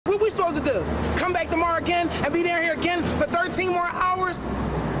supposed to do? Come back tomorrow again and be down here again for 13 more hours?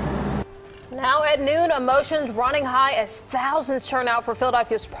 Now at noon, emotions running high as thousands turn out for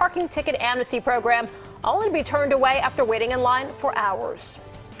Philadelphia's parking ticket amnesty program, only to be turned away after waiting in line for hours.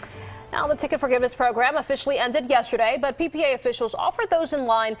 Now, the ticket forgiveness program officially ended yesterday, but PPA officials offered those in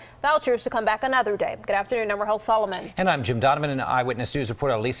line vouchers to come back another day. Good afternoon, I'm Rahel Solomon. And I'm Jim Donovan, and Eyewitness News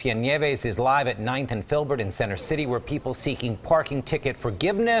reporter Alicia Nieves is live at 9th and Filbert in Center City, where people seeking parking ticket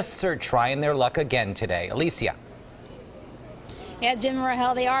forgiveness are trying their luck again today. Alicia. Yeah, Jim and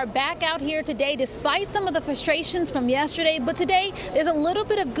Rahel, they are back out here today despite some of the frustrations from yesterday. But today, there's a little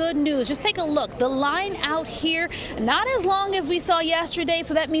bit of good news. Just take a look. The line out here, not as long as we saw yesterday,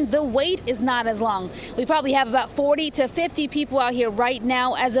 so that means the wait is not as long. We probably have about 40 to 50 people out here right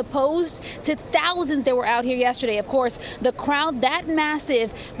now, as opposed to thousands that were out here yesterday. Of course, the crowd that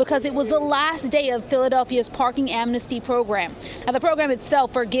massive because it was the last day of Philadelphia's parking amnesty program. Now, the program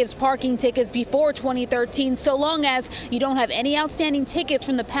itself forgives parking tickets before 2013, so long as you don't have any outstanding tickets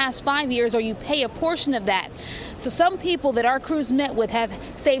from the past 5 years or you pay a portion of that. So some people that our crews met with have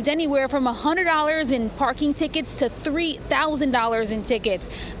saved anywhere from $100 in parking tickets to $3,000 in tickets.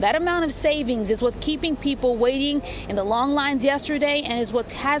 That amount of savings is what's keeping people waiting in the long lines yesterday and is what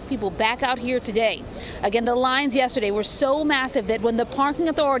has people back out here today. Again, the lines yesterday were so massive that when the parking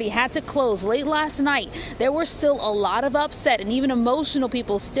authority had to close late last night, there were still a lot of upset and even emotional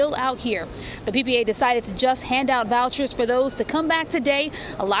people still out here. The PPA decided to just hand out vouchers for those to come back today.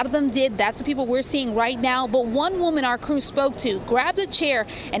 A lot of them did. That's the people we're seeing right now. But one woman our crew spoke to grabbed a chair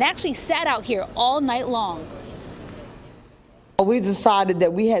and actually sat out here all night long. We decided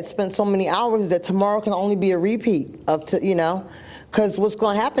that we had spent so many hours that tomorrow can only be a repeat of, because what's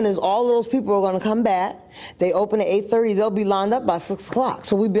going to happen is all those people are going to come back. They open at 8:30. They'll be lined up by 6 o'clock.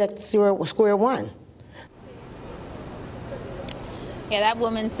 So we'll be back to square one. Yeah, that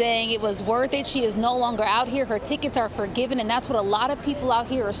woman saying it was worth it. She is no longer out here. Her tickets are forgiven, and that's what a lot of people out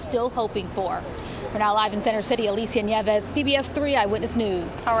here are still hoping for. We're now live in Center City. Alicia Nieves, CBS 3 Eyewitness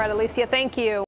News. All right, Alicia, thank you.